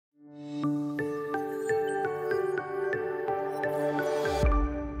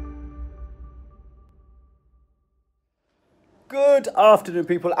Good afternoon,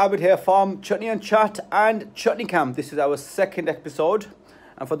 people. Abid here from Chutney and Chat and ChutneyCam. This is our second episode,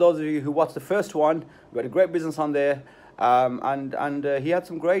 and for those of you who watched the first one, we had a great business on there, and he had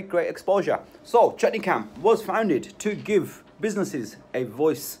some great exposure. So ChutneyCam was founded to give businesses a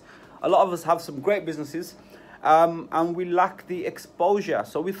voice. A lot of us have some great businesses, and we lack the exposure.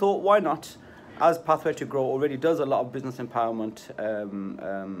 So we thought, why not? As Pathway to Grow already does a lot of business empowerment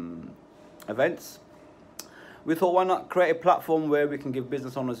events, we thought, why not create a platform where we can give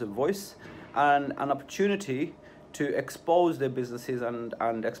business owners a voice and an opportunity to expose their businesses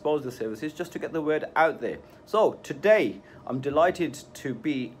and expose their services, just to get the word out there. So today, I'm delighted to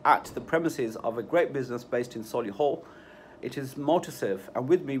be at the premises of a great business based in Solihull. It is MotorServ, and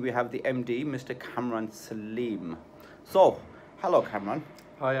with me we have the MD, Mr Kamran Saleem. So, hello Kamran.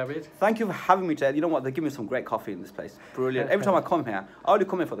 Hi Abid. Thank you for having me today. You know what, they give me some great coffee in this place. Brilliant. Every time I come here, I only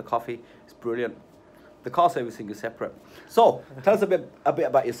come here for the coffee. It's brilliant. The car servicing is separate. So, tell us a bit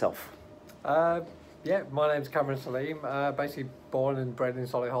about yourself. Yeah, my name's Kamran Saleem. Basically born and bred in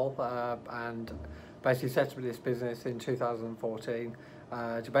Solihull, and basically set up this business in 2014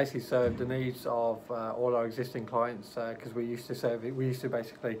 to basically serve the needs of all our existing clients, because we used to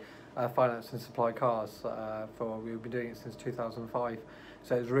basically finance and supply cars we've been doing it since 2005.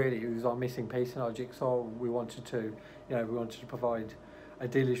 So it was our missing piece in our jigsaw. We wanted to provide a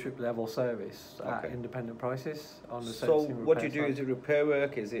dealership level service at independent prices on the So what do you do? Is it repair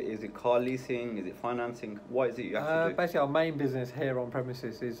work? Is it car leasing? Is it financing? What is it you actually do? Basically, our main business here on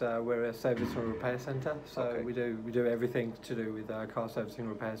premises is we're a service and repair centre. So we do everything to do with car servicing and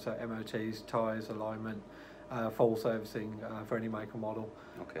repair. So MOTs, tyres, alignment, full servicing for any make or model,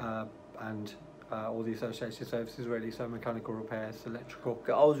 and all the associated services really. So mechanical repairs, electrical.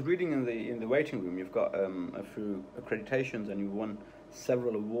 I was reading in the waiting room. You've got a few accreditations and you've won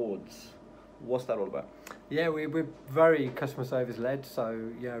several awards. What's that all about? Yeah, we're very customer service led, so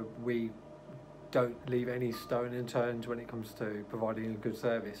we don't leave any stone unturned when it comes to providing a good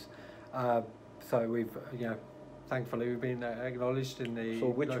service. So we've thankfully we've been acknowledged in the. So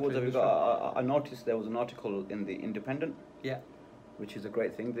which awards have you got? I noticed there was an article in the Independent. Yeah. Which is a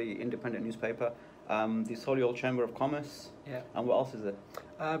great thing. The Independent newspaper. The Solihull Chamber of Commerce. Yeah. And what else is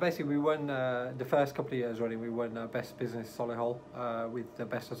there? Basically, we won the first couple of years running. We won Best Business Solihull with the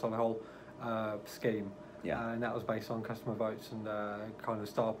Best of Solihull scheme. Yeah. And that was based on customer votes and kind of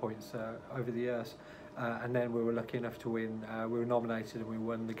star points over the years. And then we were lucky enough to win. We were nominated and we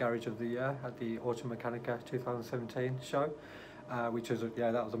won the Garage of the Year at the Auto Mechanica 2017 show, which was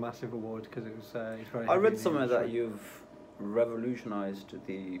that was a massive award because it was. It's very. I read somewhere that you've revolutionised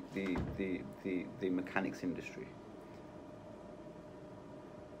the mechanics industry.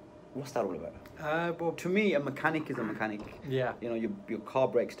 What's that all about? Well, to me, a mechanic is a mechanic. Yeah. Your car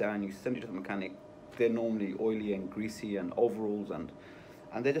breaks down, you send it to the mechanic. They're normally oily and greasy and overalls, and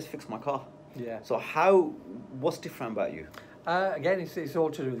they just fix my car. Yeah. So what's different about you? Again, it's all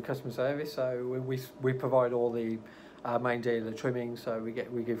to do with the customer service. So we provide all the main dealer trimming. So we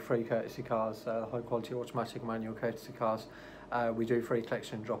give free courtesy cars, high quality automatic manual courtesy cars. We do free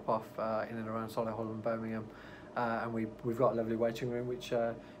collection and drop off in and around Solihull and Birmingham. And we've got a lovely waiting room which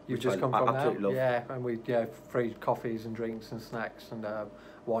you've just come from now. Love. Yeah, and we free coffees and drinks and snacks and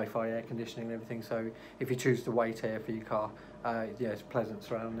Wi-Fi, air conditioning and everything. So if you choose to wait here for your car, it's pleasant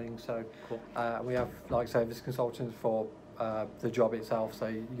surroundings. So we have like service consultants for the job itself, so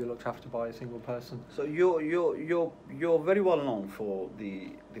you're looked after by a single person. So you're very well known for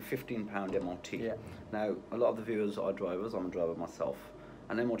the £15 MOT. Yeah. Now a lot of the viewers are drivers. I'm a driver myself.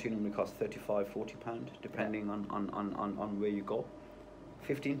 An MOT normally costs £35–40 depending on where you go.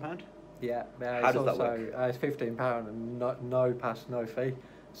 £15? Yeah. How does that work? It's £15 and no pass, no fee.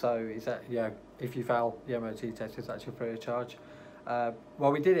 So is that if you fail the MOT test, it's actually free of charge.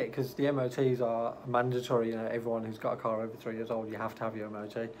 Well, we did it because the MOTs are mandatory. Everyone who's got a car over 3 years old, you have to have your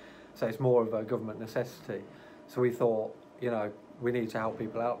MOT. So it's more of a government necessity. So we thought, we need to help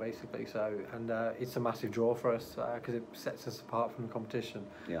people out basically. So it's a massive draw for us because it sets us apart from the competition.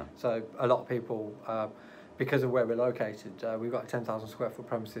 Yeah. So a lot of people, because of where we're located, we've got a 10,000 square foot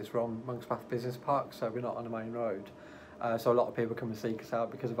premises. We're on Monkspath Business Park, so we're not on the main road. So a lot of people come and seek us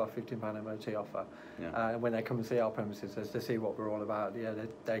out because of our £15 MOT offer. Yeah. And when they come and see our premises, as they see what we're all about,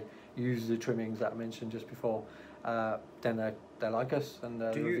 they use the trimmings that I mentioned just before, then they like us. And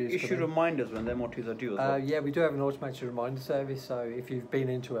do you issue reminders when the MOTs are due as well? Yeah, we do have an automated reminder service. So if you've been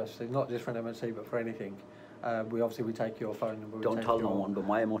into us, not just for an MOT but for anything, we take your phone number. Don't tell no one, but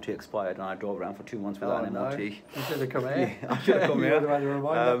my MOT expired and I drove around for 2 months without an MOT. You should have come here. I should have come here. Had a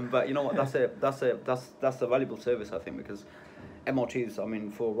reminder. But you know what? That's a valuable service, I think, because MOTs. I mean,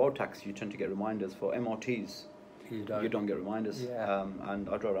 for road tax, you tend to get reminders. For MOTs, You don't get reminders. Yeah. And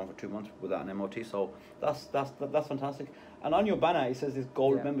I drove around for 2 months without an MOT, so that's fantastic. And on your banner it says this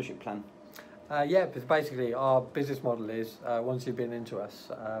gold membership plan. Yeah, because basically our business model is once you've been into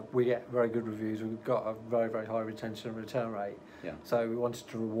us, we get very good reviews. We've got a very, very high retention and return rate. Yeah. So we wanted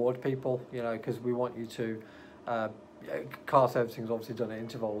to reward people, you know, because we want you to. Car servicing is obviously done at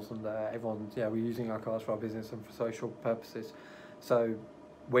intervals, and everyone's we're using our cars for our business and for social purposes. So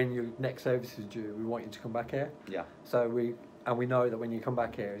when your next service is due, we want you to come back here. Yeah. So we know that when you come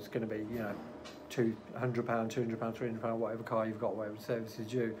back here, it's going to be £200, £200, £300, whatever car you've got, whatever service is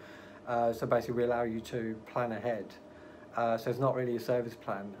due. So basically, we allow you to plan ahead. So it's not really a service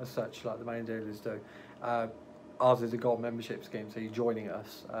plan as such, like the main dealers do. Ours is a gold membership scheme, so you're joining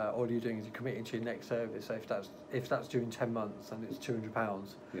us. All you're doing is you're committing to your next service. So if that's due in 10 months and it's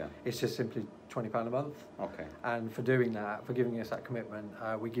 £200, it's just simply £20 a month. Okay. And for doing that, for giving us that commitment,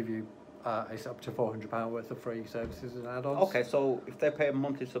 we give you it's up to £400 worth of free services and add-ons. Okay, so if they pay a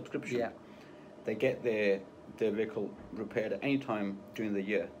monthly subscription, they get their vehicle repaired at any time during the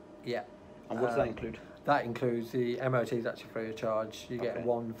year. Yeah. And what does that include? That includes the MOT is actually free of charge. You get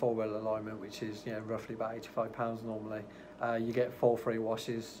one four-wheel alignment, which is roughly about £85 normally. You get 4 free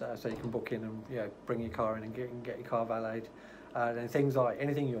washes, so you can book in and bring your car in and get your car valeted. And things like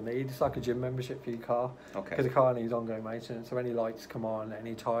anything you'll need. It's like a gym membership for your car. Okay. Because the car needs ongoing maintenance. So any lights come on,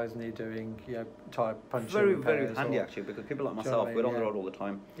 any tyres need doing, tyre punching. Very handy actually, because people like myself, we're on the road all the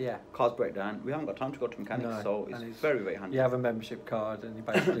time. Yeah. Cars break down. We haven't got time to go to mechanics, so it's very handy. You have a membership card, and you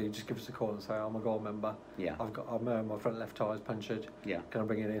basically just give us a call and say, I'm a gold member. Yeah. My front left tyre's punctured. Yeah. Can I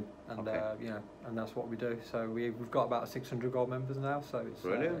bring it in? And and that's what we do. So we've got about 600 gold members now. So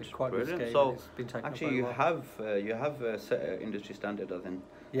it's quite a scheme. So it's been taken actually, you have set an industry standard, I think.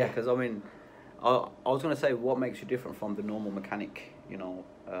 Yeah. Because I mean, I was going to say what makes you different from the normal mechanic,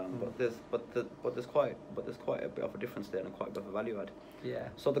 but there's quite a bit of a difference there and quite a bit of a value add. Yeah.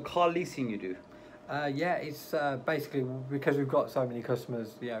 So the car leasing you do. It's basically because we've got so many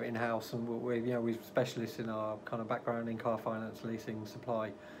customers, in house, and we're specialists in our kind of background in car finance, leasing,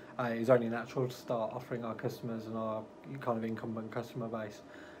 supply. It's only natural to start offering our customers and our kind of incumbent customer base.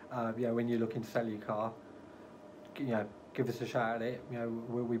 When you're looking to sell your car, give us a shout at it.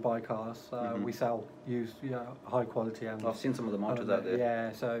 We buy cars. We sell used, high quality, and I've seen some of the motors out there.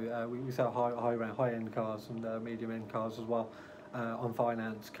 Yeah, so we sell high end cars and medium end cars as well. On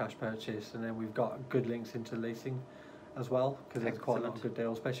finance, cash purchase, and then we've got good links into leasing as well, because there's quite a lot of good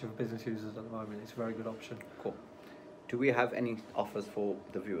deals, especially for business users at the moment. It's a very good option. Cool. Do we have any offers for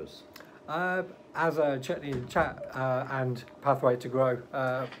the viewers? As a Chutney Chat and Pathway to Grow,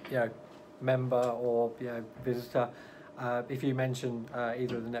 member or visitor, if you mention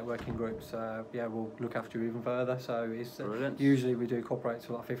either of the networking groups, we'll look after you even further. So it's usually we do corporate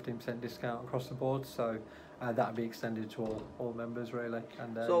to like 15% discount across the board. So that would be extended to all members really,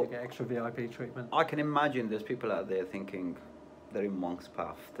 and you get extra VIP treatment. I can imagine there's people out there thinking they're in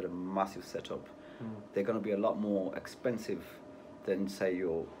Monkspath, they're a massive setup. They're going to be a lot more expensive than say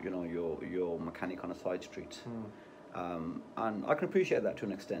your mechanic on a side street. And I can appreciate that to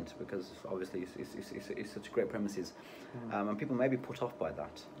an extent, because obviously it's such great premises, and people may be put off by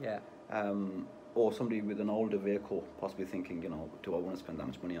that. Yeah. Or somebody with an older vehicle possibly thinking, do I want to spend that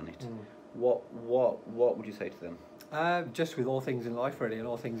much money on it? What would you say to them? Just with all things in life really, and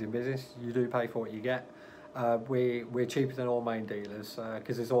all things in business, you do pay for what you get. We're cheaper than all main dealers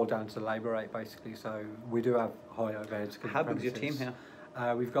because it's all down to the labour rate basically. So we do have high overheads. How big is your team here?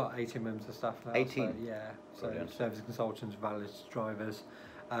 We've got 18 members of staff now. 18? So service consultants, valets, drivers.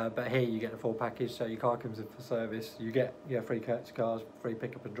 But here you get the full package. So your car comes in for service. You get free courtesy cars, free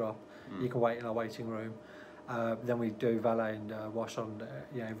pick up and drop. You can wait in our waiting room. Then we do valet and wash on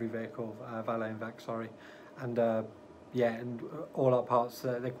every vehicle, valet and vac, sorry. And and all our parts,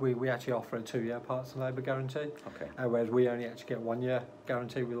 we actually offer a 2-year parts and labour guarantee. Okay. Whereas we only actually get 1-year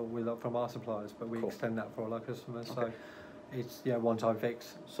guarantee from our suppliers, but we extend that for all our customers. Okay. So it's one-time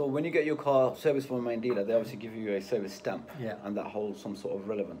fix. So when you get your car serviced from a main dealer, they obviously give you a service stamp, and that holds some sort of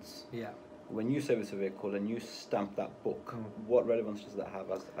relevance. Yeah. When you service a vehicle and you stamp that book, what relevance does that have?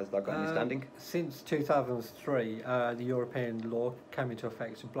 Has that got any standing? Since 2003, the European law came into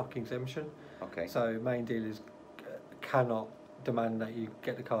effect, a block exemption. Okay. So main dealers cannot demand that you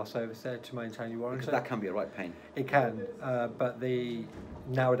get the car serviced there to maintain your warranty. Because that can be a right pain. It can, but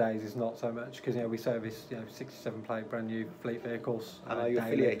nowadays it's not so much, because we service 67 plate brand new fleet vehicles. And are you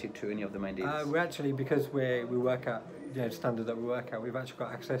affiliated to any of the main dealers? We're actually, because we work at standard that we work at, we've actually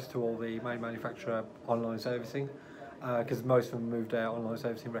got access to all the main manufacturer online servicing. because most of them moved their online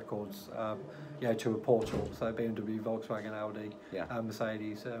servicing records to a portal. So BMW, Volkswagen, Audi,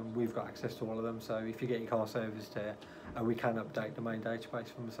 Mercedes, we've got access to all of them. So if you get your car serviced here, we can update the main database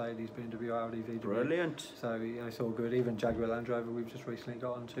for Mercedes, BMW, Audi, VW. Brilliant. So it's all good. Even Jaguar Land Rover we've just recently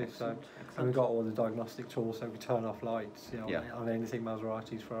got onto. Excellent. And we've got all the diagnostic tools, so we turn off lights, Yeah. on anything,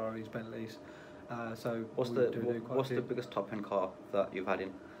 Maseratis, Ferraris, Bentleys. So What's the biggest top end car that you've had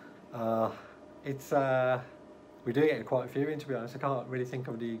in? It's we do get quite a few in, to be honest. I can't really think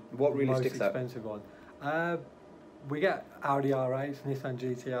of the most expensive one. We get Audi R8s, Nissan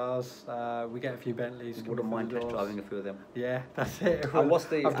GTRs. We get a few Bentleys. Wouldn't mind test driving a few of them. Yeah, that's it. And what's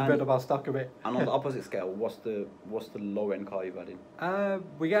the have to build up our stock a bit. And on the opposite scale, what's the low end car you've had in?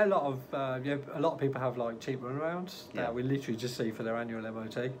 We get a lot of people have like cheap runarounds that we literally just see for their annual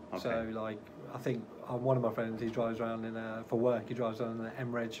MOT. Okay. So like I think one of my friends, he drives around for work. He drives around in an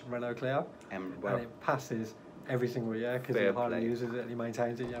M-Reg Renault Clio, and it passes every single year because he hardly uses it and he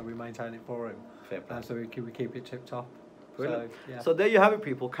maintains it. We maintain it for him. So we keep it tip top. So there you have it,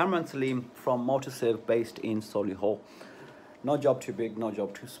 people. Kamran Saleem from MotorServ, based in Solihull. No job too big, no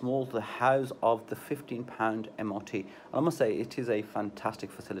job too small. The house of the £15 MOT. And I must say, it is a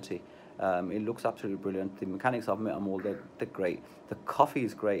fantastic facility. It looks absolutely brilliant. The mechanics, I've met them all, they're great. The coffee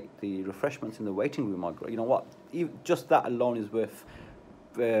is great. The refreshments in the waiting room are great. You know what? Just that alone is worth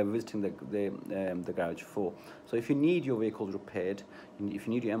visiting the garage for. So if you need your vehicles repaired, if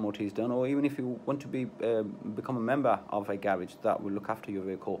you need your MOTs done, or even if you want to become a member of a garage that will look after your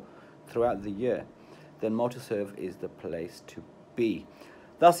vehicle throughout the year, then MotorServ is the place to be.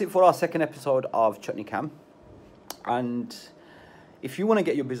 That's it for our second episode of ChutneyCam. And if you want to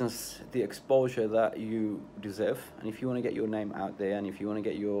get your business the exposure that you deserve, and if you want to get your name out there, and if you want to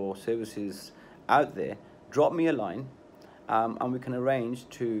get your services out there, drop me a line. And we can arrange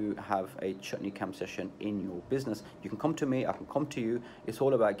to have a ChutneyCam session in your business. You can come to me, I can come to you. It's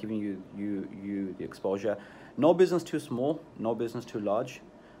all about giving you the exposure. No business too small, no business too large.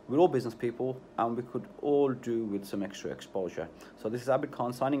 We're all business people, and we could all do with some extra exposure. So this is Abid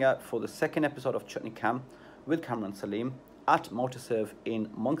Khan signing out for the second episode of ChutneyCam with Kamran Saleem at MotorServ in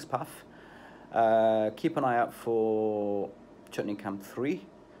Monkspath. Keep an eye out for ChutneyCam 3.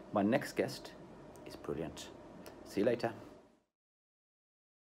 My next guest is brilliant. See you later.